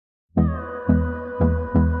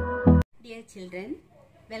children,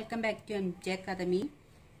 welcome back to MJ Academy.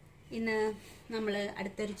 ഇന്ന് നമ്മൾ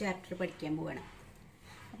അടുത്തൊരു ചാപ്റ്റർ പഠിക്കാൻ പോവാണ്.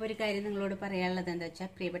 അപ്പോൾ ഒരു കാര്യം നിങ്ങളോട് പറയാനുള്ളത് എന്താ വെച്ചാൽ,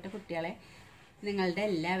 പ്രിയപ്പെട്ട കുട്ടികളെ, നിങ്ങളുടെ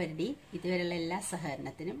എല്ലാവരുടെയും ഇതുവരെയുള്ള എല്ലാ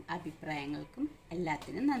സഹകരണത്തിനും അഭിപ്രായങ്ങൾക്കും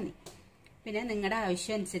എല്ലാത്തിനും നന്ദി. പിന്നെ നിങ്ങളുടെ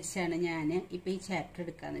ആവശ്യം അനുസരിച്ചാണ് ഞാൻ ഇപ്പോൾ ഈ ചാപ്റ്റർ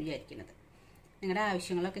എടുക്കാമെന്ന് വിചാരിക്കുന്നത്. നിങ്ങളുടെ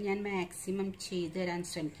ആവശ്യങ്ങളൊക്കെ ഞാൻ മാക്സിമം ചെയ്തു തരാൻ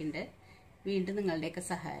ശ്രമിക്കുന്നുണ്ട്. വീണ്ടും നിങ്ങളുടെയൊക്കെ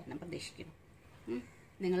സഹകരണം പ്രതീക്ഷിക്കുന്നു.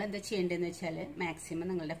 നിങ്ങളെന്താ ചെയ്യേണ്ടതെന്ന് വെച്ചാൽ, മാക്സിമം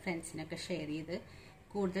നിങ്ങളുടെ ഫ്രണ്ട്സിനൊക്കെ ഷെയർ ചെയ്ത്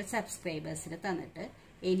കൂടുതൽ സബ്സ്ക്രൈബേഴ്സിന് തന്നിട്ട്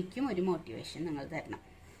എനിക്കും ഒരു മോട്ടിവേഷൻ നിങ്ങൾ തരണം.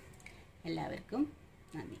 എല്ലാവർക്കും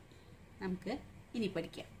നന്ദി. നമുക്ക് ഇനി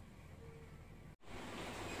പഠിക്കാം.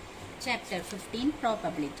 Chapter 15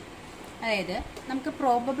 probability. അതായത് നമുക്ക്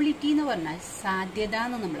പ്രോബബിലിറ്റി എന്ന് പറഞ്ഞാൽ സാധ്യത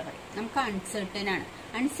എന്ന് നമ്മൾ പറയും. നമുക്ക് അൺസർട്ടൻ ആണ്.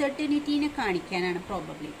 അൺസർട്ടനിറ്റീനെ കാണിക്കാനാണ്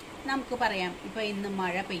പ്രോബബിലിറ്റി. നമുക്ക് പറയാം, ഇപ്പോൾ ഇന്ന്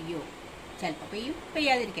മഴ പെയ്യോ, ചിലപ്പോൾ പെയ്യും,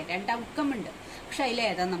 പെയ്യാതിരിക്കട്ടെ, രണ്ട് ഔട്ട്കം ഉണ്ട്. പക്ഷെ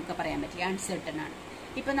അതിലേതാന്ന് നമുക്ക് പറയാൻ പറ്റില്ല, അൺസർട്ടൻ ആണ്.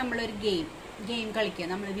 ഇപ്പം നമ്മളൊരു ഗെയിം കളിക്കുക,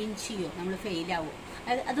 നമ്മൾ വിൻ ചെയ്യോ, നമ്മൾ ഫെയിലാവോ,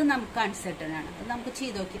 അത് നമുക്ക് അൺസർട്ടൻ ആണ്. അത് നമുക്ക്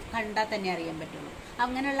ചെയ്ത് നോക്കി കണ്ടാൽ തന്നെ അറിയാൻ പറ്റുള്ളൂ.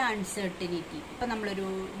 അങ്ങനെയുള്ള അൺസർട്ടനിറ്റി. ഇപ്പം നമ്മളൊരു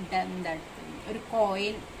ഒരു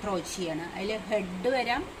കോയിൻ ത്രോ ചെയ്യാണ്, അതിൽ ഹെഡ്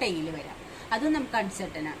വരാം, ടെയിൽ വരാം, അതും നമുക്ക്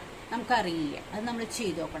അൺസർട്ടൻ ആണ്, നമുക്കറിയില്ല, അത് നമ്മൾ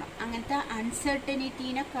ചെയ്ത് നോക്കണം. അങ്ങനത്തെ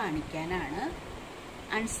അൺസർട്ടനിറ്റീനെ കാണിക്കാനാണ്.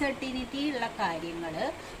 അൺസർട്ടനിറ്റി ഉള്ള കാര്യങ്ങൾ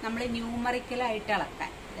നമ്മൾ ന്യൂമറിക്കലായിട്ട്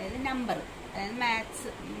അളക്കാൻ, അതായത് നമ്പർ, അതായത്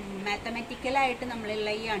മാത്തമാറ്റിക്കലായിട്ട് നമ്മളുള്ള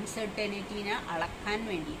ഈ അൺസർട്ടനിറ്റീനെ അളക്കാൻ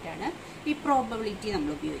വേണ്ടിയിട്ടാണ് ഈ പ്രോബബിലിറ്റി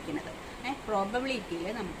നമ്മൾ ഉപയോഗിക്കുന്നത്. പ്രോബബിലിറ്റിയിൽ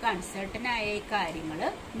നമുക്ക് അൺസർട്ടൻ ആയ കാര്യങ്ങൾ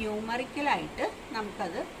ന്യൂമറിക്കലായിട്ട്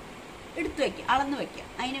നമുക്കത് എടുത്തു വയ്ക്കുക, അളന്നു വയ്ക്കുക.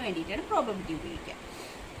 അതിന് വേണ്ടിയിട്ടാണ് പ്രോബബിലിറ്റി ഉപയോഗിക്കുക.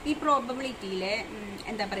 ഈ പ്രോബബിലിറ്റിയിലെ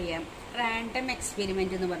എന്താ പറയുക, റാൻഡം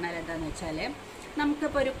എക്സ്പെരിമെൻ്റ് എന്ന് പറഞ്ഞാൽ എന്താണെന്ന് വെച്ചാൽ,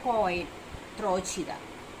 നമുക്കിപ്പോൾ ഒരു കോയിൻ ത്രോ ചെയ്താൽ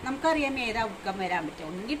നമുക്കറിയാം ഏത് ഔട്ട്കം വരാൻ പറ്റും.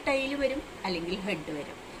 ഒന്നുകിൽ ടെയിൽ വരും, അല്ലെങ്കിൽ ഹെഡ്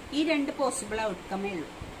വരും. ഈ രണ്ട് പോസിബിൾ ഔട്ട്കമേ ഉള്ളൂ.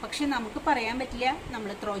 പക്ഷെ നമുക്ക് പറയാൻ പറ്റില്ല നമ്മൾ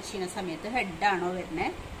ത്രോ ചെയ്യുന്ന സമയത്ത് ഹെഡാണോ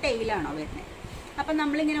വരുന്നത്, ടെയിലാണോ വരുന്നത്. അപ്പം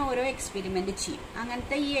നമ്മളിങ്ങനെ ഓരോ എക്സ്പെരിമെൻറ്റ് ചെയ്യും.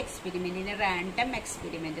 അങ്ങനത്തെ ഈ എക്സ്പെരിമെൻറ്റിന് റാൻഡം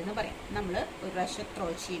എക്സ്പെരിമെൻ്റ് എന്ന് പറയും. നമ്മൾ ഒരു പ്രാവശ്യം ത്രോ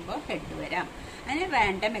ചെയ്യുമ്പോൾ ഹെഡ് വരാം, അതിന്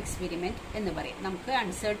റാൻഡം എക്സ്പെരിമെൻറ്റ് എന്ന് പറയും. നമുക്ക്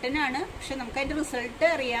അൺസർട്ടൻ ആണ്, പക്ഷെ നമുക്ക് അതിൻ്റെ റിസൾട്ട്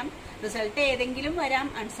അറിയാം. റിസൾട്ട് ഏതെങ്കിലും വരാം,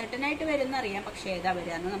 അൺസർട്ടൻ ആയിട്ട് വരുമെന്ന് അറിയാം, പക്ഷെ ഏതാ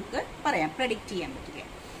വരാമെന്ന് നമുക്ക് പറയാം, പ്രെഡിക്റ്റ് ചെയ്യാൻ പറ്റില്ല.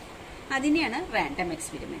 അതിനെയാണ് റാൻഡം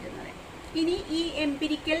എക്സ്പെരിമെൻ്റ് എന്ന് പറയുന്നത്. ഇനി ഈ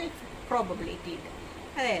എംപിരിക്കൽ പ്രോബബിലിറ്റി ഉണ്ട്.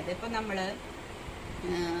 അതായത് ഇപ്പോൾ നമ്മൾ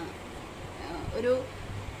ഒരു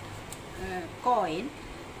കോയിൻ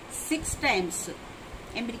 6 ടൈംസ്,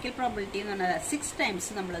 എംപിരിക്കൽ പ്രോബബിലിറ്റി എന്ന് പറഞ്ഞാൽ 6 ടൈംസ്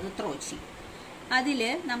നമ്മളത് ത്രോ ചെയ്യും. അതിൽ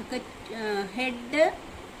നമുക്ക് ഹെഡ്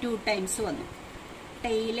 2 ടൈംസ് വന്നു,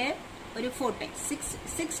 ടെയില് ഒരു 4 ടൈംസ്.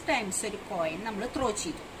 6 ടൈംസ് ഒരു കോയിൻ നമ്മൾ ത്രോ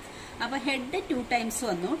ചെയ്തു. അപ്പോൾ ഹെഡ് 2 ടൈംസ്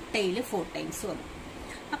വന്നു, ടെയില് 4 ടൈംസ് വന്നു.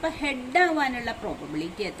 അപ്പോൾ ഹെഡ് ആവാനുള്ള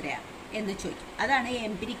പ്രോബബിലിറ്റി എത്രയാണ് എന്ന് ചോദിക്കും. അതാണ്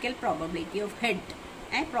empirical probability of head.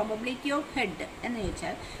 Probability of head എന്ന്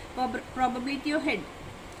ചോദിച്ചാൽ, പ്രോബബിലിറ്റി ഓഫ്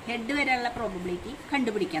ഹെഡ് വരെയുള്ള പ്രോബബിലിറ്റി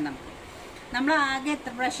കണ്ടുപിടിക്കാം നമുക്ക്. നമ്മൾ ആകെ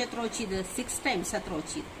എത്ര പ്രാവശ്യം ത്രോ ചെയ്ത്, 6 ടൈംസാണ് ത്രോ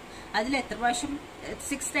ചെയ്ത്. അതിൽ എത്ര പ്രാവശ്യം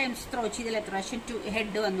 6 ടൈംസ് ത്രോ ചെയ്തതിൽ എത്ര പ്രാവശ്യം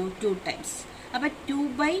ഹെഡ് വന്നു, 2 ടൈംസ്. അപ്പം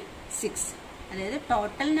 2/6, അതായത്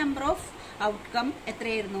ടോട്ടൽ നമ്പർ ഓഫ് ഔട്ട്കം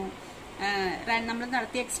എത്രയായിരുന്നു? നമ്മൾ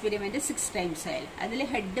നടത്തിയ എക്സ്പെരിമെന്റ് 6 ടൈംസ് ആയാലും അതിൽ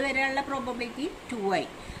ഹെഡ് വരെയുള്ള പ്രോബബിലിറ്റി 2 ആയി.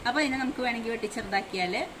 അപ്പോൾ ഇതിനെ നമുക്ക് വേണമെങ്കിൽ വെട്ടി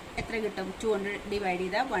ചെറുതാക്കിയാൽ എത്ര കിട്ടും? 200 ഡിവൈഡ്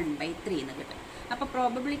ചെയ്താൽ 1/3 എന്ന് കിട്ടും. അപ്പോൾ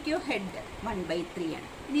പ്രോബബിലിറ്റി ഓഫ് ഹെഡ് 1/3 ആണ്.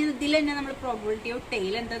 ഇനി ഇതിൽ തന്നെ നമ്മൾ പ്രോബബിലിറ്റി ഓഫ്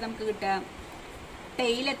ടെയിൽ എന്താ നമുക്ക് കിട്ടുക?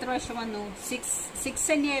 ടെയിൽ എത്ര പ്രാവശ്യം വന്നു? 6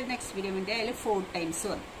 തന്നെയായിരുന്നു എക്സ്പെരിമെന്റ്, അതിൽ 4 ടൈംസ്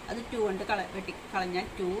വന്നു. അത് 2 കൊണ്ട് വെട്ടി കളഞ്ഞാൽ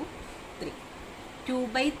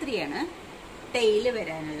 2/3 ആണ് ടെയിൽ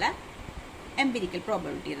വരാനുള്ള എംപിരിക്കൽ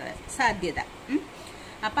പ്രോബബിലിറ്റി സാധ്യത.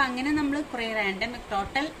 അപ്പം അങ്ങനെ നമ്മൾ കുറേ റാൻഡം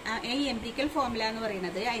ടോട്ടൽ ഈ എംപിരിക്കൽ ഫോർമുല എന്ന്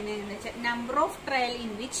പറയുന്നത് അതിനെന്ന് വെച്ചാൽ number of trial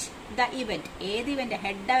in which the event, ഏത് ഇവന്റ്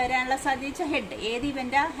ഹെഡ് വരാനുള്ള സാധ്യത, ഹെഡ് ഏത്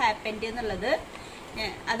ഇവന്റാ ഹാപ്പൻഡ് എന്നുള്ളത്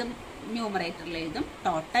അതും ന്യൂമറേറ്ററിൽ എഴുതും.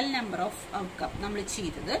 ടോട്ടൽ നമ്പർ ഓഫ് ഔട്ട്കം നമ്മൾ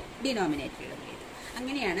ചെയ്തത് ഡിനോമിനേറ്ററിൽ എഴുതും.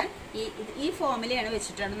 അങ്ങനെയാണ് ഈ ഫോർമുലയാണ്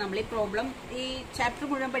വെച്ചിട്ടാണ് നമ്മൾ ഈ ചാപ്റ്റർ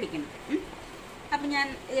മുഴുവൻ പഠിക്കുന്നത്. അപ്പം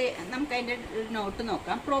നമുക്ക് അതിൻ്റെ നോട്ട്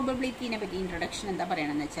നോക്കാം. പ്രോബബിലിറ്റീനെ പറ്റി ഇൻട്രൊഡക്ഷൻ എന്താ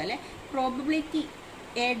പറയണമെന്ന് വെച്ചാൽ, probability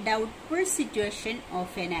A doubtful situation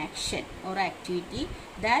of N action or activity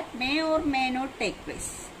that may or may not take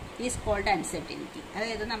place is called uncertainty.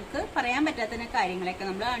 അതായത് നമുക്ക് പറയാൻ പറ്റാത്ത കാര്യങ്ങളൊക്കെ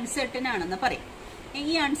നമ്മൾ അൺസർട്ടൻ ആണെന്ന് പറയും.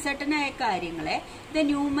 ഈ അൺസർട്ടൻ ആയ കാര്യങ്ങളെ the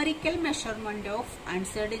numerical measurement of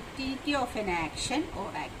uncertainty of N action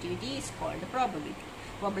or activity is called probability.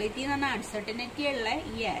 Probability എന്ന് പറഞ്ഞാൽ അൺസർട്ടനിറ്റി ഉള്ള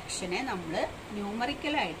ഈ ആക്ഷനെ നമ്മൾ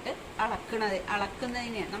ന്യൂമറിക്കലായിട്ട്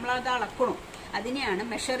അളക്കുന്നതിനെ നമ്മളത് അളക്കണം, അതിനെയാണ്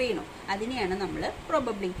മെഷർ ചെയ്യണം, അതിനെയാണ് നമ്മൾ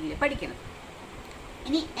പ്രോബബിലിറ്റിയിൽ പഠിക്കുന്നത്.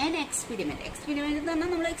 ഇനി an experiment എന്ന്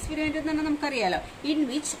പറഞ്ഞാൽ നമുക്കറിയാലോ, in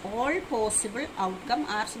which all possible outcome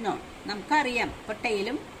are known. നമുക്കറിയാം, ഇപ്പോൾ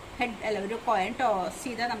ടെയിലും ഹെഡ് അല്ല ഒരു കോയിൻ ടോസ്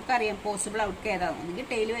ചെയ്താൽ നമുക്കറിയാം പോസിബിൾ ഔട്ട്കം ഏതാണ്. ഒന്നുകിൽ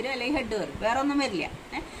ടെയിൽ വരും അല്ലെങ്കിൽ ഹെഡ് വരും, വേറെ ഒന്നും വരില്ല.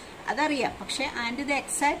 അതറിയാം. പക്ഷെ and the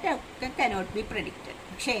exact outcome cannot be predicted.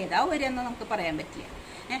 പക്ഷെ ഏതാ വരുമെന്ന് നമുക്ക് പറയാൻ പറ്റില്ല.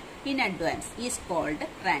 In advance is called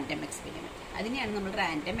random experiment. അതിനെയാണ് നമ്മൾ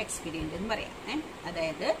റാൻഡം എക്സ്പെരിമെന്റ് എന്ന് പറയാം.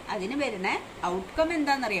 അതായത് അതിന് വരുന്ന ഔട്ട്കം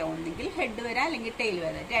എന്താണെന്നറിയാം. ഒന്നെങ്കിൽ ഹെഡ് വരാം അല്ലെങ്കിൽ ടെയിൽ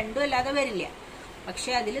വരാം, രണ്ടും അല്ലാതെ വരില്ല.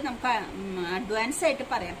 പക്ഷെ അതിൽ നമുക്ക് അഡ്വാൻസ് ആയിട്ട്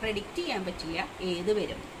പറയാം, പ്രെഡിക്റ്റ് ചെയ്യാൻ പറ്റില്ല ഏത്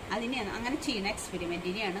വരും. അതിനെയാണ് അങ്ങനെ ചെയ്യുന്ന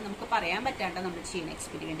എക്സ്പെരിമെന്റിനെയാണ് നമുക്ക് പറയാൻ പറ്റാണ്ട് നമ്മൾ ചെയ്യുന്ന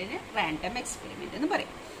എക്സ്പെരിമെന്റിന് റാൻഡം എക്സ്പെരിമെന്റ് എന്ന്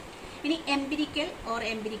പറയും. ഇനി എംപിരിക്കൽ ഓർ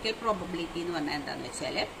എംപിരിക്കൽ പ്രോബബിലിറ്റി എന്ന് പറഞ്ഞാൽ എന്താണെന്ന്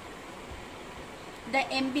വെച്ചാൽ ദ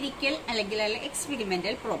എംപിരിക്കൽ അല്ലെങ്കിൽ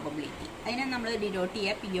എക്സ്പെരിമെന്റൽ പ്രോബബിലിറ്റി. അതിനെ നമ്മൾ ഡിനോട്ട്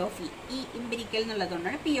ചെയ്യുക പി ഓഫ് ഇ. ഈ എംപിരിക്കൽ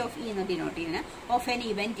എന്നുള്ളതുകൊണ്ടാണ് പി ഓഫ് ഇ എന്ന് ഡിനോട്ട് ചെയ്യുന്നത്. Of N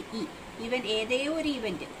event E. Event ഏതേ ഒരു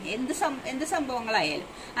ഇവന്റ് എന്ത് സംഭവങ്ങളായാലും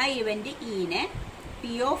ആ ഇവന്റ് ഇനെ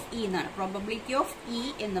പി ഓഫ് ഇ എന്നാണ്. പ്രോബബിലിറ്റി ഓഫ് ഇ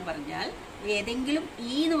എന്ന് പറഞ്ഞാൽ ഏതെങ്കിലും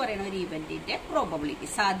ഇ എന്ന് പറയുന്ന ഒരു ഇവന്റിന്റെ പ്രോബബിലിറ്റി,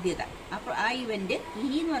 സാധ്യത. അപ്പോൾ ആ ഇവന്റ് ഇ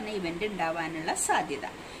എന്ന് പറഞ്ഞ ഇവന്റ് ഉണ്ടാവാനുള്ള സാധ്യത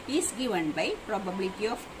is given by probability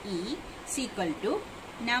of E equal to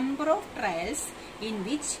number of trials in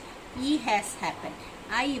which E has happened.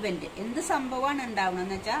 ആ ഇവന്റ് എന്ത് സംഭവമാണ്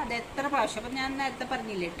ഉണ്ടാവണമെന്ന് വെച്ചാൽ അത് എത്ര പ്രാവശ്യം. അപ്പം ഞാൻ നേരത്തെ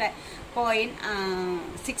പറഞ്ഞില്ലേ, കോയിൻ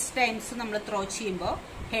 6 times നമ്മൾ ത്രോ ചെയ്യുമ്പോൾ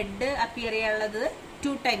ഹെഡ് അപ്പിയർ ചെയ്യാനുള്ളത്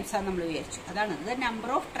 2 times ആണ് നമ്മൾ വിചാരിച്ചു. അതാണ് the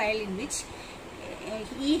number of trial in which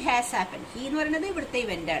E has happen. E എന്ന് പറയുന്നത് ഇവിടുത്തെ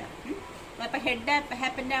ഇവന്റ് ആണ്. അപ്പൊ ഹെഡ്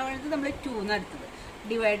ഹാപ്പൻഡ് ആവുന്നത് നമ്മൾ 2 എന്ന് എടുത്തത്,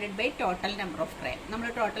 divided by total number of trial. നമ്മൾ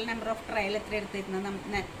ടോട്ടൽ നമ്പർ ഓഫ് ട്രയൽ എത്ര എടുത്തിരുന്നത്?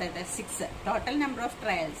 6. ടോട്ടൽ നമ്പർ ഓഫ്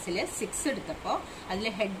ട്രയൽസിൽ 6 എടുത്തപ്പോൾ അതിൽ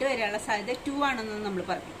ഹെഡ് വരാനുള്ള സാധ്യത 2 ആണെന്ന് നമ്മൾ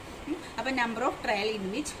പറഞ്ഞു. അപ്പൊ number of trial in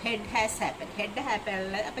which head has happen, head happen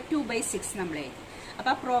ഉള്ള അപ്പൊ 2/6 നമ്മൾ എഴുതി.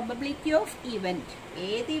 അപ്പൊ പ്രോബബിലിറ്റി ഓഫ് ഇവന്റ്,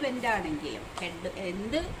 ഏത് ഇവന്റ് ആണെങ്കിലും ഹെഡ്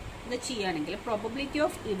എന്ത് ചെയ്യുകയാണെങ്കിലും പ്രോബബിലിറ്റി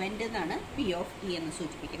ഓഫ് ഇവന്റ് എന്നാണ് പി ഓഫ് ഇ എന്ന്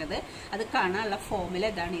സൂചിപ്പിക്കുന്നത്. അത് കാണാനുള്ള ഫോർമുല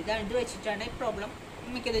ഇതാണ്. ഇത് വെച്ചിട്ടാണ് ഈ പ്രോബ്ലം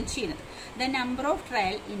മിക്കതും ചെയ്യുന്നത്. The number of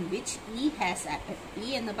trial in which E has happen. E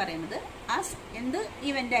എന്ന് പറയുന്നത് ആ എന്ത്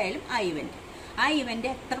ഇവന്റ് ആയാലും ആ ഇവന്റ്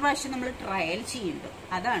എത്ര പ്രാവശ്യം നമ്മൾ ട്രയൽ ചെയ്യുന്നുണ്ടോ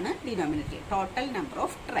അതാണ് denominator, total number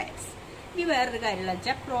of trials. ഇനി വേറൊരു കാര്യമുള്ള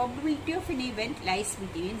വെച്ചാൽ probability of N event lies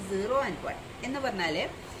between 0 and 1 എന്ന് പറഞ്ഞാല്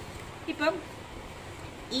ഇപ്പം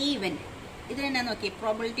ഈ ഇവന്റ് ഇതിനെന്നാ നോക്കി,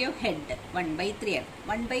 പ്രോബബിലിറ്റി ഓഫ് ഹെഡ് 1/3 ആണ്.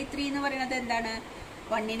 1/3 എന്ന് പറയുന്നത് എന്താണ്?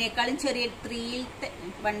 1നേക്കാളും ചെറിയ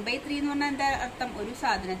 1/3 എന്ന് പറഞ്ഞാൽ എന്താ അർത്ഥം? ഒരു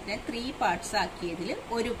സാധനത്തിനെ 3 parts ആക്കിയതിൽ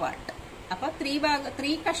ഒരു പാർട്ട്. അപ്പൊ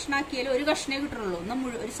 3 കഷ്ണാക്കിയാലും ഒരു കഷ്ണേ കിട്ടുള്ളൂ,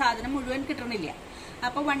 ഒരു സാധനം മുഴുവൻ കിട്ടണില്ല.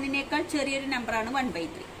 അപ്പൊ 1നേക്കാൾ ചെറിയൊരു നമ്പറാണ്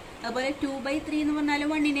 1/3. അതുപോലെ 2/3 എന്ന് പറഞ്ഞാലും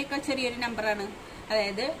 1നേക്കാൾ ചെറിയൊരു നമ്പറാണ്.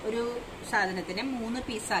 അതായത് ഒരു സാധനത്തിനെ 3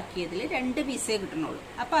 പീസാക്കിയതിൽ 2 പീസേ കിട്ടണുള്ളൂ.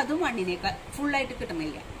 അപ്പൊ അതും 1നേക്കാൾ ഫുള്ളായിട്ട്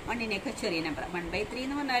കിട്ടണില്ല, 1നേക്കാൾ ചെറിയ നമ്പർ. 1/3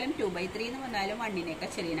 എന്ന് പറഞ്ഞാലും 2/3 എന്ന് പറഞ്ഞാലും 1നേക്കാൾ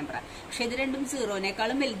ചെറിയ നമ്പറാണ്. പക്ഷെ ഇത് രണ്ടും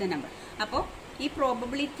 0നേക്കാളും വലുത് നമ്പർ. അപ്പോൾ ഈ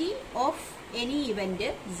പ്രോബബിലിറ്റി ഓഫ് എനി ഇവന്റ്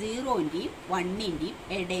 0ന്റെയും 1ന്റെയും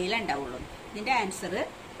ഇടയിൽ ഉണ്ടാവുള്ളൂ. ഇതിന്റെ ആൻസർ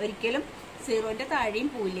ഒരിക്കലും 0ന്റെ താഴെയും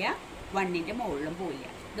പോവില്ല, 1ന്റെ മുകളിലും പോവില്ല.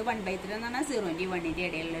 ഇത് 1/3 എന്ന് പറഞ്ഞാൽ 0ന്റെയും 1ന്റെയും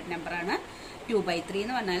ഇടയിലുള്ള ഒരു നമ്പറാണ്. 2/3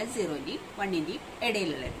 എന്ന് പറഞ്ഞാൽ 0ന്റെയും 1ന്റെയും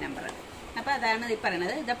ഇടയിലുള്ള ഒരു നമ്പറാണ്. അപ്പൊ അതാണ് ഈ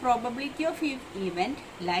പറയുന്നത് the probability of event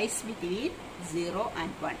lies between 0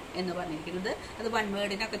 and 1 എന്ന് പറഞ്ഞിരിക്കുന്നത്. അത് 1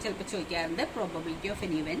 വേർഡിനൊക്കെ ചിലപ്പോൾ ചോദിക്കാറുണ്ട്. Probability of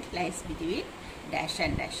N event lies between dash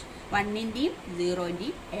and dash. 1ന്റെയും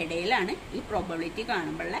 0ന്റെയും ഇടയിലാണ് ഈ പ്രോബബിലിറ്റി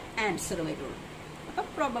കാണുമ്പോഴുള്ള ആൻസർ വരുള്ളൂ. അപ്പൊ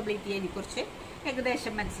പ്രോബബിലിറ്റിയെ കുറിച്ച്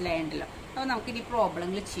ഏകദേശം മനസ്സിലായിട്ടുണ്ടല്ലോ. അപ്പോൾ നമുക്കിനി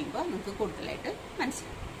പ്രോബ്ലങ്ങൾ ചെയ്യുമ്പോൾ നമുക്ക് കൂടുതലായിട്ട്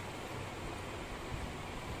മനസ്സിലാവും.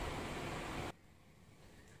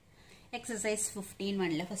 എക്സസൈസ്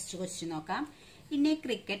 15(1) ഫസ്റ്റ് ക്വസ്റ്റ്യൻ നോക്കാം. In A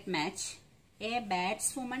cricket match a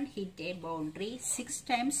batswoman hit a boundary 6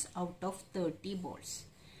 times out of 30 balls.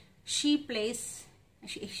 She plays.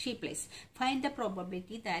 Find the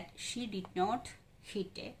probability that she did not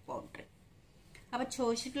hit a boundary. അപ്പോൾ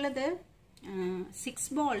ചോദിച്ചിട്ടുള്ളത് 6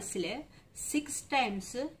 balls-ൽ 6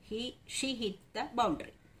 times she hit the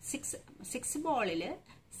boundary. 6 ball-ൽ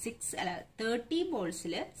 30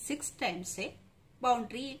 balls-ൽ 6 times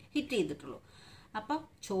boundary hit ചെയ്തിട്ടുള്ളൂ. അപ്പൊ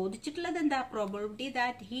ചോദിച്ചിട്ടുള്ളത് എന്താ? Probability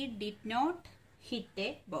that he did not hit A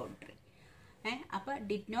boundary. അപ്പൊ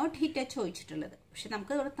did not hit ചോദിച്ചിട്ടുള്ളത്. പക്ഷെ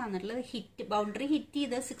നമുക്ക് ഇവിടെ തന്നിട്ടുള്ളത് ബൗണ്ടറി ഹിറ്റ്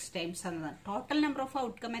ചെയ്ത് 6 times എന്നതാണ്. ടോട്ടൽ നമ്പർ ഓഫ്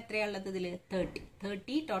ഔട്ട്കം എത്രയാണുള്ളത് ഇതിൽ?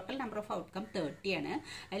 30. ടോട്ടൽ നമ്പർ ഓഫ് ഔട്ട്കം 30 ആണ്.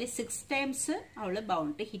 അതിൽ 6 times അവള്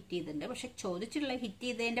ബൗണ്ടറി ഹിറ്റ് ചെയ്തിട്ടുണ്ട്. പക്ഷെ ചോദിച്ചിട്ടുള്ള ഹിറ്റ്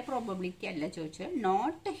ചെയ്തതിന്റെ പ്രോബബിലിറ്റി അല്ല ചോദിച്ചത്,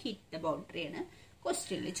 നോട്ട് ഹിറ്റ് ദ ബൗണ്ടറി ആണ്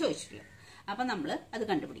ക്വസ്റ്റ്യനിൽ ചോദിച്ചിട്ടുള്ളത്. അപ്പൊ നമ്മൾ അത്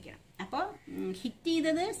കണ്ടുപിടിക്കണം. അപ്പോൾ ഹിറ്റ്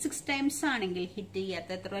ചെയ്തത് 6 times ആണെങ്കിൽ ഹിറ്റ് ചെയ്യാത്ത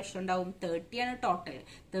എത്ര പ്രാവശ്യം ഉണ്ടാവും? 30 ആണ് ടോട്ടൽ.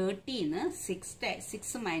 30ന്ന്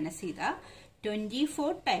 6 മൈനസ് ചെയ്താൽ 24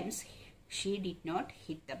 times she did not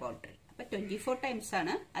hit the boundary. അപ്പൊ 24 times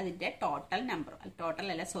ആണ് അതിന്റെ ടോട്ടൽ നമ്പർ. ടോട്ടൽ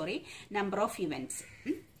അല്ല, sorry, number of events.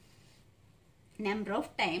 Number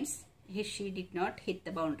of times she did not hit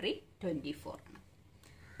the boundary 24 ആണ്.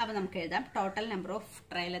 അപ്പോൾ നമുക്ക് എഴുതാം ടോട്ടൽ നമ്പർ ഓഫ്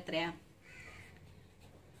ട്രയൽ എത്രയാ?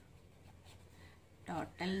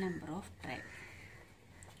 Total number of trial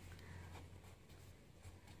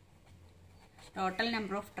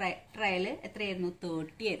trial എത്രയായിരുന്നു?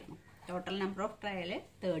 30 ആയിരുന്നു. ടോട്ടൽ നമ്പർ ഓഫ് ട്രയൽ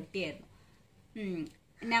 30 ആയിരുന്നു.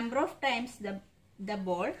 Number of times the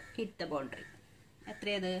ball hit the boundary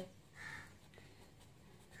എത്രയത്?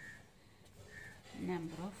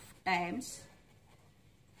 Number of times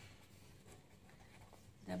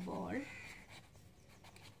the ball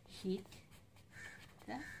hit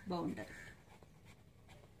the boundary.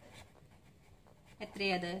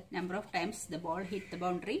 എത്രയത്? Number of times the ball hit the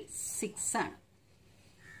boundary 6 ആണ്.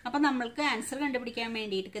 അപ്പൊ നമ്മൾക്ക് answer കണ്ടുപിടിക്കാൻ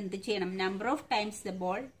വേണ്ടിയിട്ട് എന്ത് ചെയ്യണം? Number of times the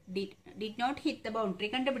ball did not hit the boundary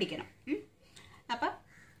കണ്ടുപിടിക്കണം. അപ്പൊ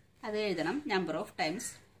അത് എഴുതണം. Number of times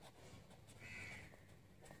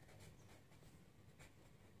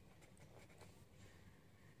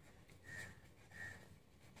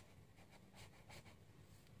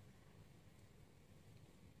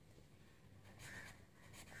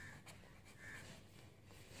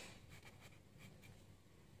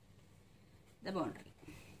the boundary.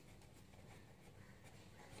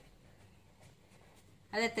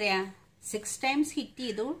 അത് എത്രയാ? 6 ടൈംസ് ഹിറ്റ്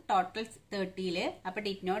ചെയ്തു. ടോട്ടൽ 30. അപ്പൊ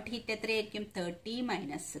ഡിഡ് നോട്ട് ഹിറ്റ് എത്രയായിരിക്കും? 30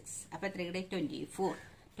 മൈനസ് 6. അപ്പൊ എത്ര കിട്ടും? 24.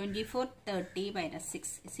 24 30 minus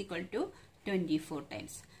 6 is equal to 24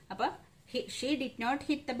 times. അപ്പൊ she did not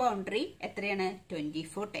hit the boundary എത്രയാണ്?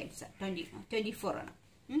 24 ടൈംസ്. 24 ആണ്.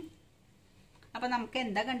 അപ്പൊ നമുക്ക്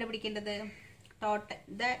എന്താ കണ്ടുപിടിക്കേണ്ടത്? Total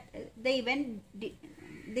the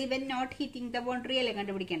event not hitting the boundary അല്ലേ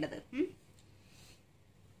കണ്ടുപിടിക്കേണ്ടത്.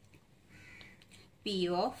 P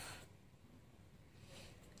of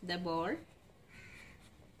the ball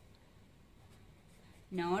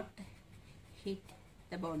not hit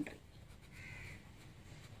the boundary.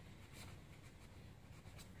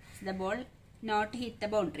 The ball not hit the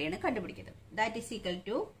boundary ആണ് കണ്ടുപിടിക്കുന്നത്. That is equal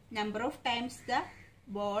to number of times the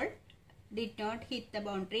ball did not hit the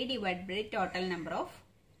boundary divided by total number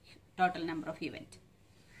of event.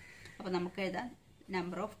 അപ്പോൾ നമുക്ക് എഴുതാം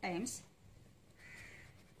number of times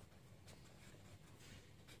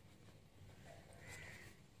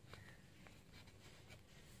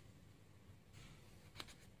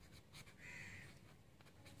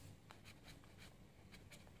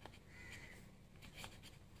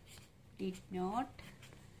did not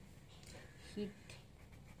hit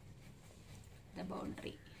the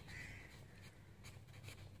boundary.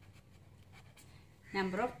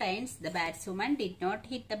 Number of times the batswoman did not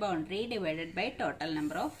hit the boundary divided by total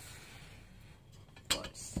number of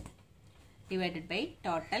balls divided by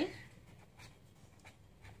total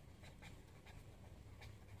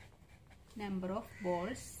number of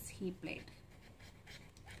balls she played.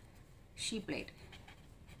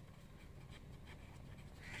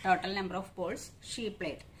 Total number of balls she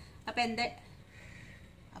played.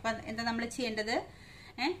 അപ്പോൾ എന്താ നമ്മൾ ചെയ്യേണ്ടത്?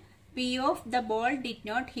 P of the ball did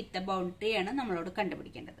not hit the boundary ആണ് നമ്മളോട്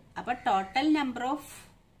കണ്ടുപിടിക്കേണ്ടത്. അപ്പൊ total number of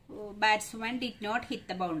batsman did not hit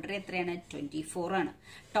the boundary എത്രയാണ്? 24 ആണ്.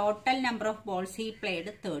 Total number of balls he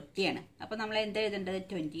played 30 ആണ്. അപ്പൊ നമ്മൾ എന്താ എഴുതേണ്ടത്?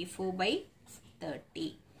 24/30.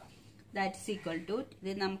 ദാറ്റ് ഇസ് ഈക്വൽ ടു,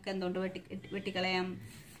 ഇത് നമുക്ക് എന്തുകൊണ്ട് വെട്ടിക്കളയാം?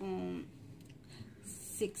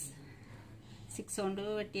 6 കൊണ്ട്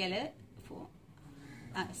വെട്ടിയാൽ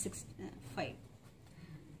 5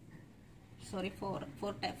 സോറി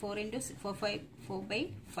 4 into 4/5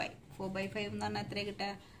 എന്ന് പറഞ്ഞാൽ എത്ര കിട്ടുക?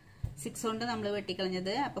 6 കൊണ്ട് നമ്മൾ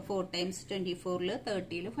വെട്ടിക്കളഞ്ഞത്. അപ്പൊ 4 times 24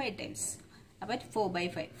 30 5 times. അപ്പൊ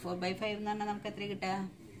 4/5 എന്ന് പറഞ്ഞാൽ നമുക്ക് എത്ര കിട്ടുക?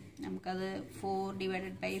 നമുക്കത് 4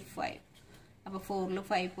 divided by 5. അപ്പൊ 4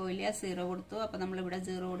 5 പോയില്ല, 0 കൊടുത്തു. അപ്പൊ നമ്മൾ ഇവിടെ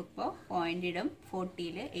 0 കൊടുക്കുമ്പോൾ പോയിന്റ് ഇടും.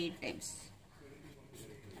 40 8 times.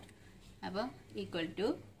 അപ്പൊ ഈക്വൽ ടു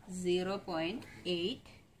 0.8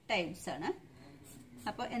 ടൈംസ് ആണ്.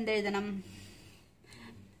 അപ്പോൾ എന്തെഴുതണം?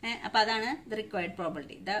 അപ്പോൾ അതാണ് the required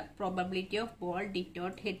probability. The probability of ball did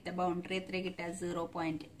not hit the boundary എത്ര കിട്ടുക?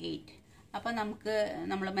 0.8. അപ്പോൾ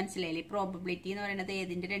നമ്മൾ മനസ്സിലായില്ലേ, പ്രോബിലിറ്റി എന്ന് പറയുന്നത്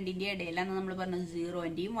ഏതിന്റെ രണ്ടിന്റെ ഇടയിലാണെന്ന് നമ്മൾ പറഞ്ഞു?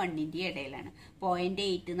 0-ന്റെയും 1-ന്റെയും ഇടയിലാണ്.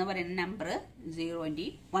 0.8 എന്ന് പറയുന്ന നമ്പർ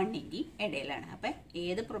 0-ന്റെയും 1-ന്റെയും ഇടയിലാണ്. അപ്പം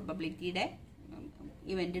ഏത് പ്രോബിലിറ്റിയുടെ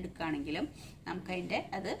ഇവന്റ് എടുക്കുകയാണെങ്കിലും നമുക്ക് അതിന്റെ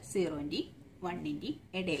അത് 0-ന്റെയും 1-ന്റെയും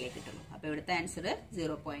ഇടയിലേക്ക് കിട്ടുള്ളൂ. അപ്പോൾ ഇവിടുത്തെ ആൻസർ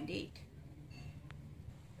 0.8.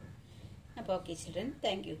 അപ്പോൾ ഓക്കെ ചിൽഡ്രൻ,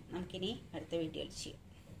 താങ്ക് യു. നമുക്കിനി അടുത്ത വീഡിയോയിൽ ചെയ്യാം.